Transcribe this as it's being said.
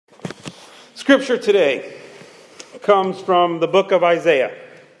Scripture today comes from the book of Isaiah,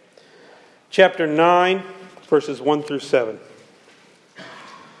 chapter 9, verses 1 through 7.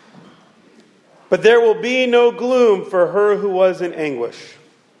 But there will be no gloom for her who was in anguish.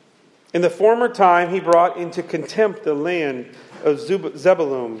 In the former time he brought into contempt the land of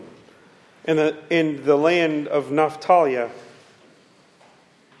Zebulun and in the land of Naphtali.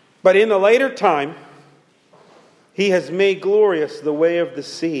 But in the later time he has made glorious the way of the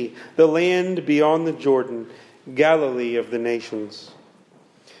sea, the land beyond the Jordan, Galilee of the nations.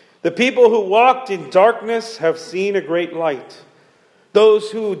 The people who walked in darkness have seen a great light.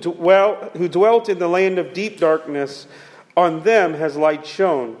 Those who dwelt in the land of deep darkness, on them has light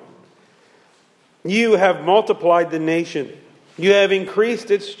shone. You have multiplied the nation. You have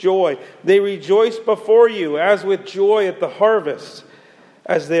increased its joy. They rejoice before you as with joy at the harvest,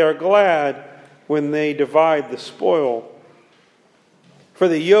 as they are glad when they divide the spoil. For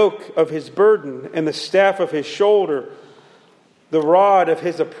the yoke of his burden and the staff of his shoulder, the rod of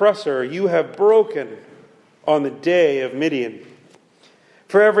his oppressor, you have broken on the day of Midian.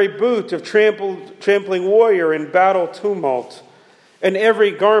 For every boot of trampling warrior in battle tumult, and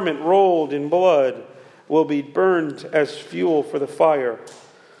every garment rolled in blood will be burned as fuel for the fire.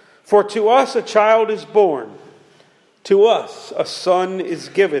 For to us a child is born, to us a son is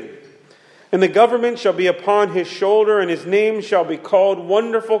given, and the government shall be upon his shoulder, and his name shall be called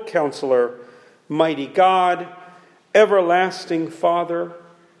Wonderful Counselor, Mighty God, Everlasting Father,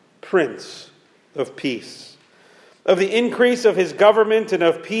 Prince of Peace. Of the increase of his government and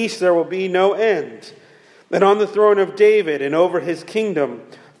of peace there will be no end. And on the throne of David and over his kingdom,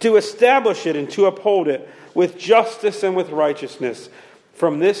 to establish it and to uphold it with justice and with righteousness,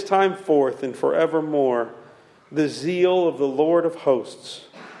 from this time forth and forevermore. The zeal of the Lord of hosts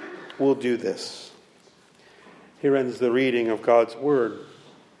will do this. Here ends the reading of God's word.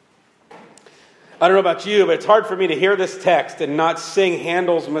 I don't know about you, but it's hard for me to hear this text and not sing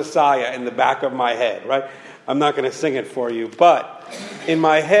Handel's Messiah in the back of my head, right? I'm not going to sing it for you, but in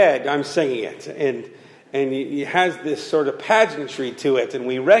my head, I'm singing it. And it has this sort of pageantry to it, and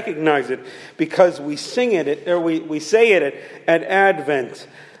we recognize it because we sing it, or we say it at Advent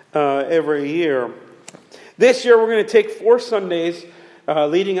every year. This year, we're going to take 4 Sundays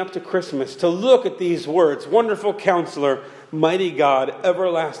leading up to Christmas to look at these words: Wonderful Counselor, Mighty God,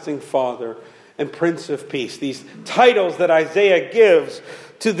 Everlasting Father, and Prince of Peace. These titles that Isaiah gives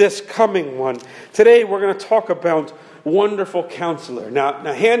to this coming one. Today we're going to talk about Wonderful Counselor. Now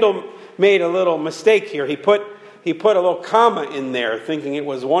Handel made a little mistake here. He put a little comma in there, thinking it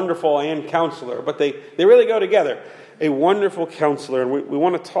was Wonderful and Counselor, but they really go together. A Wonderful Counselor, and we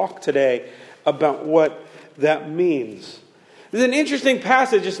want to talk today about what that means. This is an interesting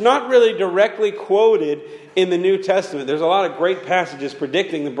passage. It's not really directly quoted in the New Testament. There's a lot of great passages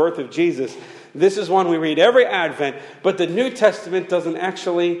predicting the birth of Jesus. This is one we read every Advent, but the New Testament doesn't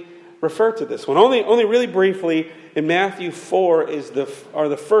actually refer to this one. Only really briefly in Matthew 4 are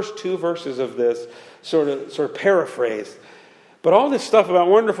the first 2 verses of this, sort of paraphrased. But all this stuff about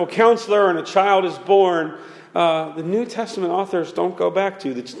Wonderful Counselor and a child is born, the New Testament authors don't go back to.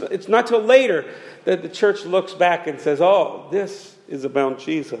 It's not till later that the church looks back and says, oh, this is about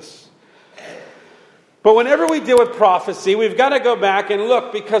Jesus. But whenever we deal with prophecy, we've got to go back and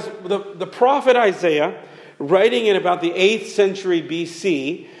look, because the prophet Isaiah, writing in about the 8th century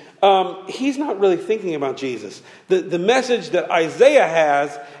BC, he's not really thinking about Jesus. The message that Isaiah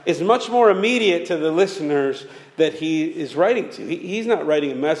has is much more immediate to the listeners that he is writing to. He's not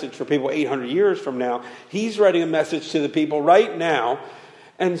writing a message for people 800 years from now. He's writing a message to the people right now.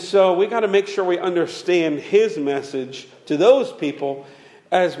 And so we got to make sure we understand his message to those people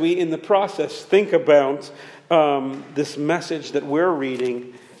as we, in the process, think about this message that we're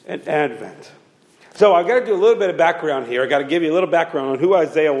reading at Advent. So I've got to do a little bit of background here. I've got to give you a little background on who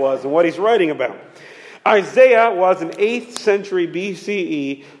Isaiah was and what he's writing about. Isaiah was an 8th century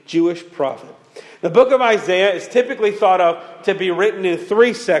BCE Jewish prophet. The book of Isaiah is typically thought of to be written in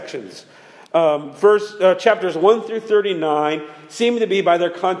 3 sections. Chapters 1 through 39 seem to be, by their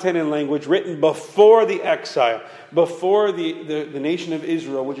content and language, written before the exile, before the nation of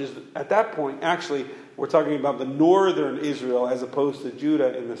Israel, which is, at that point, actually, we're talking about the northern Israel as opposed to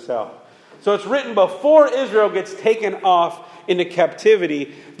Judah in the south. So it's written before Israel gets taken off into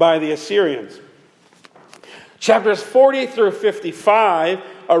captivity by the Assyrians. Chapters 40 through 55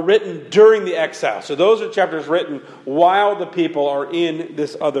 are written during the exile. So those are chapters written while the people are in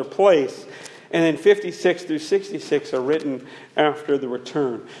this other place. And then 56 through 66 are written after the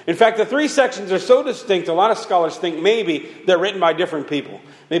return. In fact, the three sections are so distinct, a lot of scholars think maybe they're written by different people.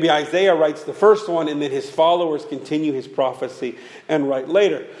 Maybe Isaiah writes the first one, and then his followers continue his prophecy and write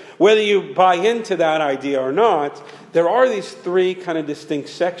later. Whether you buy into that idea or not, there are these three kind of distinct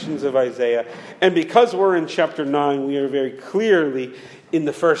sections of Isaiah. And because we're in chapter 9, we are very clearly in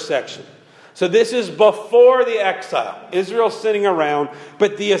the first section. So this is before the exile. Israel's sitting around,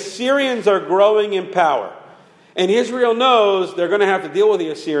 but the Assyrians are growing in power. And Israel knows they're going to have to deal with the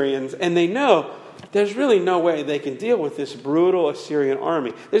Assyrians, and they know there's really no way they can deal with this brutal Assyrian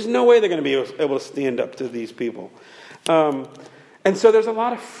army. There's no way they're going to be able to stand up to these people. And so there's a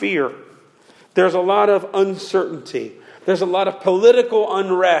lot of fear. There's a lot of uncertainty. There's a lot of political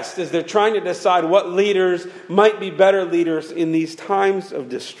unrest as they're trying to decide what leaders might be better leaders in these times of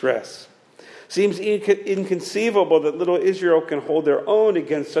distress. Seems inconceivable that little Israel can hold their own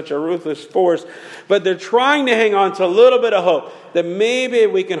against such a ruthless force, but they're trying to hang on to a little bit of hope that maybe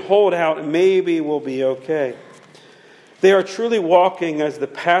we can hold out and maybe we'll be okay. They are truly walking, as the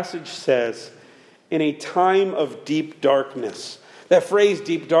passage says, in a time of deep darkness. That phrase,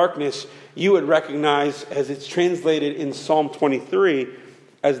 deep darkness, you would recognize as it's translated in Psalm 23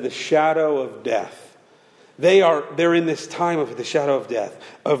 as the shadow of death. They're in this time of the shadow of death,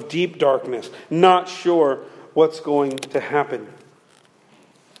 of deep darkness, not sure what's going to happen.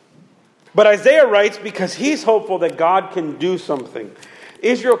 But Isaiah writes because he's hopeful that God can do something.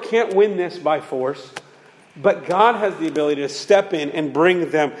 Israel can't win this by force, but God has the ability to step in and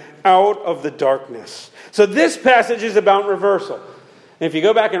bring them out of the darkness. So this passage is about reversal. And if you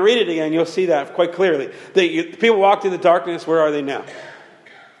go back and read it again, you'll see that quite clearly. People walked in the darkness, where are they now?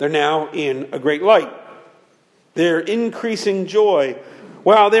 They're now in a great light. They're increasing joy.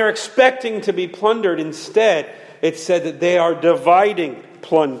 While they're expecting to be plundered, instead, it said that they are dividing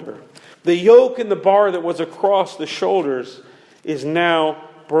plunder. The yoke and the bar that was across the shoulders is now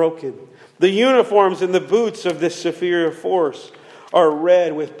broken. The uniforms and the boots of this superior force are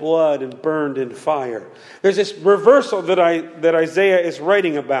red with blood and burned in fire. There's this reversal that Isaiah is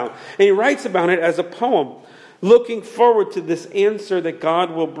writing about. And he writes about it as a poem, looking forward to this answer that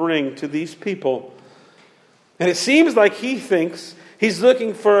God will bring to these people. And it seems like he thinks he's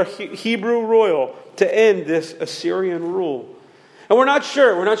looking for a Hebrew royal to end this Assyrian rule. And we're not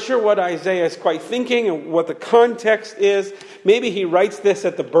sure. We're not sure what Isaiah is quite thinking and what the context is. Maybe he writes this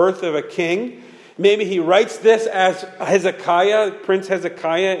at the birth of a king. Maybe he writes this as Hezekiah, Prince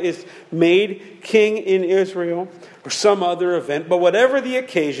Hezekiah, is made king in Israel, or some other event. But whatever the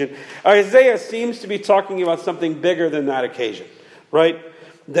occasion, Isaiah seems to be talking about something bigger than that occasion, right?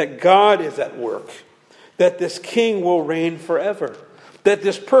 That God is at work. That this king will reign forever. That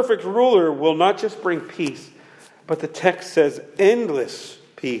this perfect ruler will not just bring peace, but the text says endless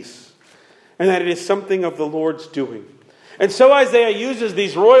peace. And that it is something of the Lord's doing. And so Isaiah uses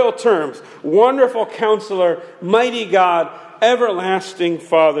these royal terms: wonderful counselor, mighty God, everlasting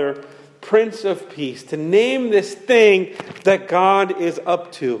Father, Prince of Peace, to name this thing that God is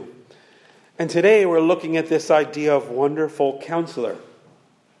up to. And today we're looking at this idea of wonderful counselor.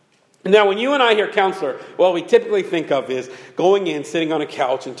 Now, when you and I hear counselor, what we typically think of is going in, sitting on a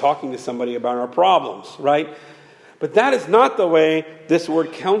couch, and talking to somebody about our problems, right? But that is not the way this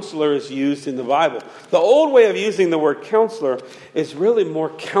word counselor is used in the Bible. The old way of using the word counselor is really more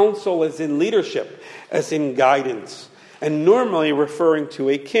counsel as in leadership, as in guidance, and normally referring to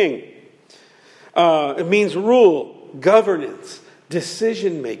a king. It means rule, governance,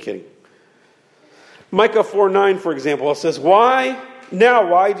 decision-making. Micah 4:9, for example, says, why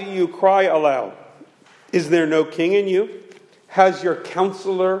do you cry aloud? Is there no king in you? Has your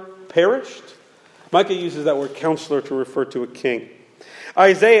counselor perished? Micah uses that word counselor to refer to a king.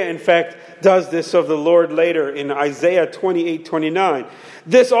 Isaiah, in fact, does this of the Lord later in Isaiah 28:29.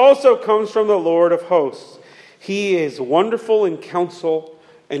 This also comes from the Lord of hosts. He is wonderful in counsel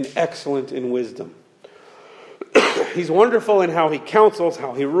and excellent in wisdom. He's wonderful in how he counsels,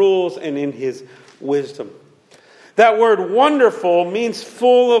 how he rules, and in his wisdom. That word wonderful means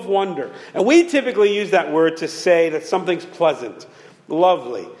full of wonder. And we typically use that word to say that something's pleasant,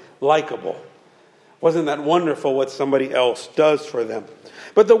 lovely, likable. Wasn't that wonderful what somebody else does for them?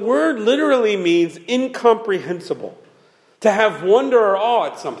 But the word literally means incomprehensible. To have wonder or awe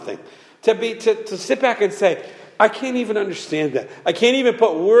at something. To sit back and say, I can't even understand that. I can't even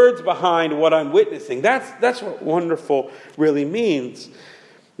put words behind what I'm witnessing. That's what wonderful really means.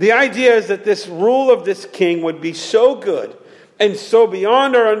 The idea is that this rule of this king would be so good and so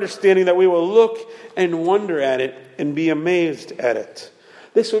beyond our understanding that we will look and wonder at it and be amazed at it.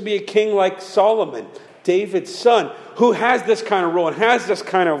 This would be a king like Solomon, David's son, who has this kind of rule and has this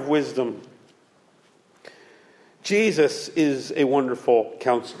kind of wisdom. Jesus is a wonderful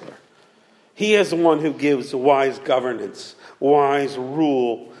counselor. He is the one who gives wise governance, wise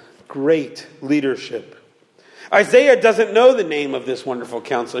rule, great leadership. Isaiah doesn't know the name of this wonderful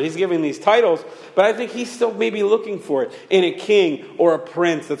counselor. He's giving these titles, but I think he's still maybe looking for it in a king or a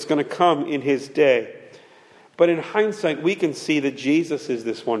prince that's going to come in his day. But in hindsight, we can see that Jesus is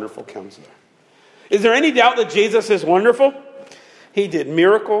this wonderful counselor. Is there any doubt that Jesus is wonderful? He did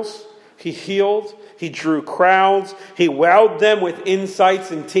miracles. He healed. He drew crowds. He wowed them with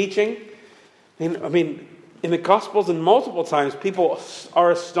insights and teaching. And, in the Gospels and multiple times, people are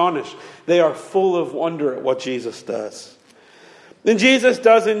astonished. They are full of wonder at what Jesus does. And Jesus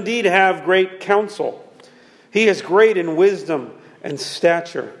does indeed have great counsel. He is great in wisdom and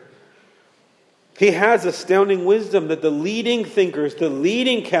stature. He has astounding wisdom that the leading thinkers, the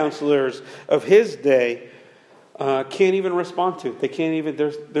leading counselors of his day can't even respond to. They can't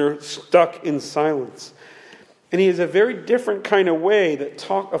even, they're stuck in silence. And he has a very different kind of way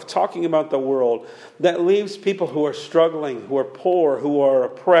of talking about the world that leaves people who are struggling, who are poor, who are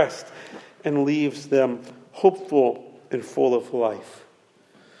oppressed, and leaves them hopeful and full of life.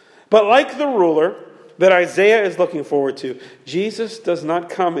 But like the ruler that Isaiah is looking forward to, Jesus does not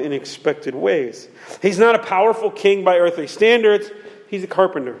come in expected ways. He's not a powerful king by earthly standards. He's a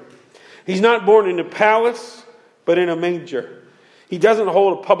carpenter. He's not born in a palace, but in a manger. He doesn't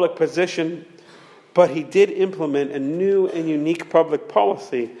hold a public position, but he did implement a new and unique public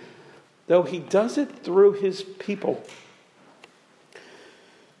policy, though he does it through his people.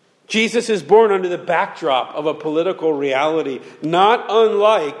 Jesus is born under the backdrop of a political reality, not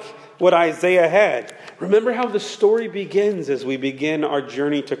unlike what Isaiah had. Remember how the story begins as we begin our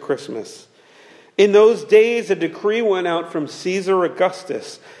journey to Christmas. In those days, a decree went out from Caesar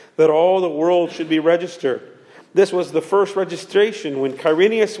Augustus that all the world should be registered. This was the first registration when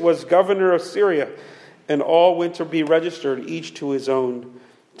Quirinius was governor of Syria, and all went to be registered, each to his own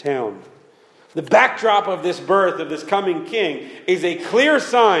town. The backdrop of this birth of this coming king is a clear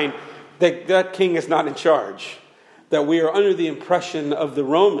sign that that king is not in charge, that we are under the impression of the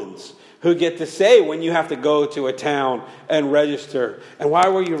Romans, who get to say when you have to go to a town and register. And why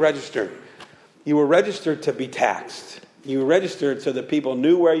were you registered? You were registered to be taxed. You were registered so that people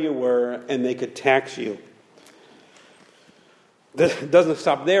knew where you were and they could tax you. That doesn't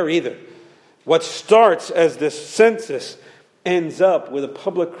stop there either. What starts as this census ends up with a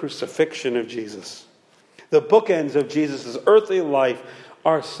public crucifixion of Jesus. The bookends of Jesus' earthly life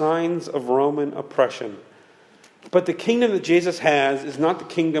are signs of Roman oppression. But the kingdom that Jesus has is not the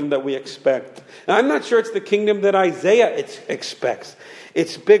kingdom that we expect. And I'm not sure it's the kingdom that Isaiah expects.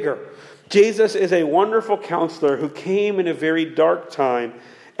 It's bigger. Jesus is a wonderful counselor who came in a very dark time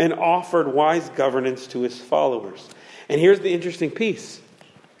and offered wise governance to his followers. And here's the interesting piece.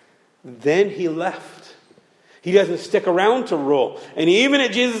 Then he left. He doesn't stick around to rule. And even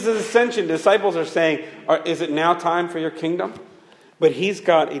at Jesus' ascension, disciples are saying, is it now time for your kingdom? But he's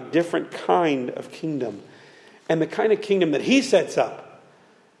got a different kind of kingdom. And the kind of kingdom that he sets up,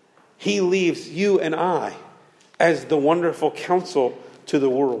 he leaves you and I as the wonderful counsel to the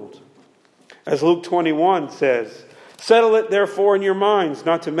world. As Luke 21 says, settle it therefore in your minds,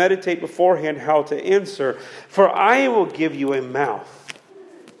 not to meditate beforehand how to answer. For I will give you a mouth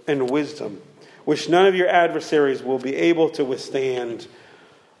and wisdom, which none of your adversaries will be able to withstand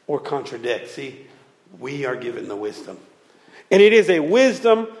or contradict. See, we are given the wisdom. And it is a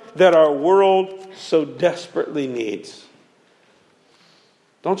wisdom that our world so desperately needs.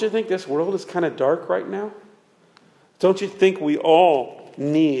 Don't you think this world is kind of dark right now? Don't you think we all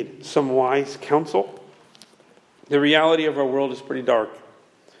need some wise counsel? The reality of our world is pretty dark.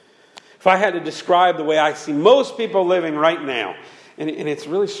 If I had to describe the way I see most people living right now, and it's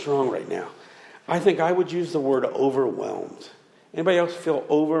really strong right now, I think I would use the word overwhelmed. Anybody else feel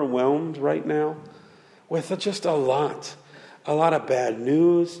overwhelmed right now? With just a lot of bad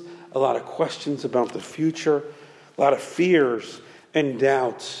news, a lot of questions about the future, a lot of fears and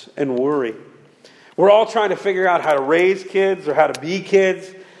doubts and worry. We're all trying to figure out how to raise kids or how to be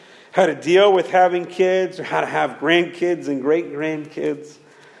kids, how to deal with having kids or how to have grandkids and great-grandkids.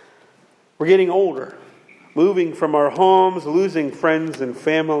 We're getting older, moving from our homes, losing friends and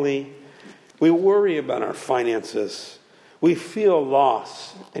family. We worry about our finances. We feel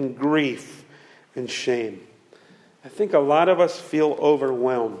loss and grief and shame. I think a lot of us feel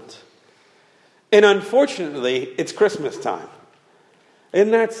overwhelmed. And unfortunately, it's Christmas time.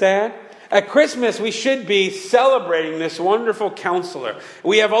 Isn't that sad? At Christmas, we should be celebrating this wonderful counselor.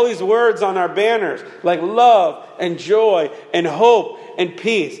 We have all these words on our banners, like love and joy and hope and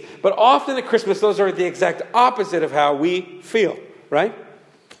peace. But often at Christmas, those are the exact opposite of how we feel, right?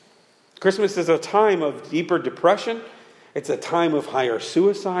 Christmas is a time of deeper depression. It's a time of higher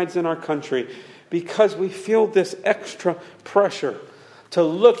suicides in our country because we feel this extra pressure to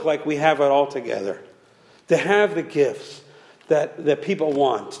look like we have it all together, to have the gifts that people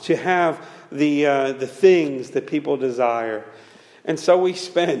want, to have the things that people desire. And so we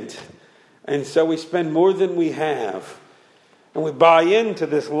spend. And so we spend more than we have. And we buy into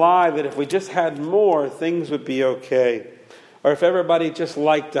this lie that if we just had more, things would be okay. Or if everybody just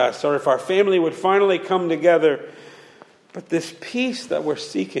liked us. Or if our family would finally come together. But this peace that we're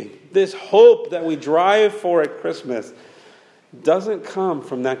seeking, this hope that we drive for at Christmas, doesn't come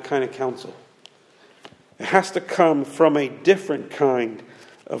from that kind of counsel. It has to come from a different kind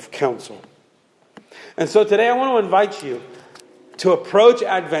of counsel. And so today I want to invite you to approach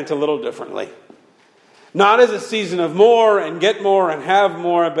Advent a little differently. Not as a season of more and get more and have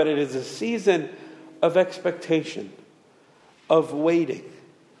more, but it is a season of expectation, of waiting,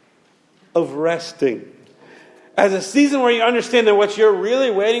 of resting. As a season where you understand that what you're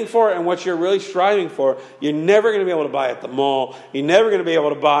really waiting for and what you're really striving for, you're never going to be able to buy at the mall. You're never going to be able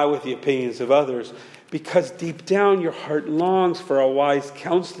to buy with the opinions of others. Because deep down your heart longs for a wise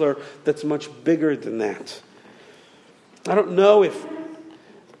counselor that's much bigger than that. I don't know if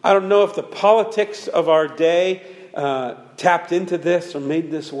the politics of our day tapped into this or made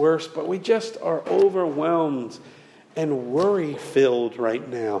this worse, but we just are overwhelmed and worry-filled right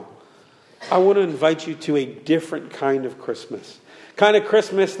now. I want to invite you to a different kind of Christmas. Kind of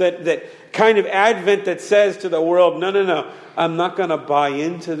Christmas that kind of Advent that says to the world, no, I'm not going to buy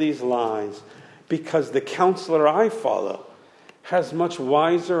into these lies because the counselor I follow has much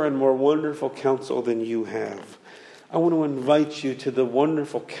wiser and more wonderful counsel than you have. I want to invite you to the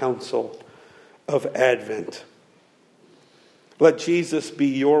wonderful counsel of Advent. Let Jesus be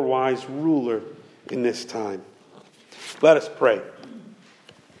your wise ruler in this time. Let us pray.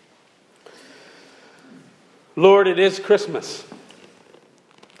 Lord, it is Christmas.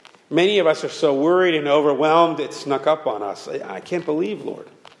 Many of us are so worried and overwhelmed it snuck up on us. I can't believe, Lord,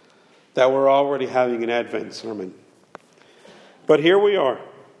 that we're already having an Advent sermon. But here we are.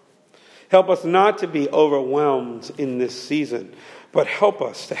 Help us not to be overwhelmed in this season, but help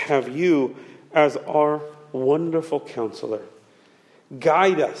us to have you as our wonderful counselor.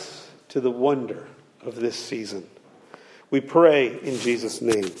 Guide us to the wonder of this season. We pray in Jesus'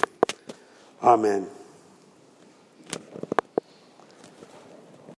 name. Amen.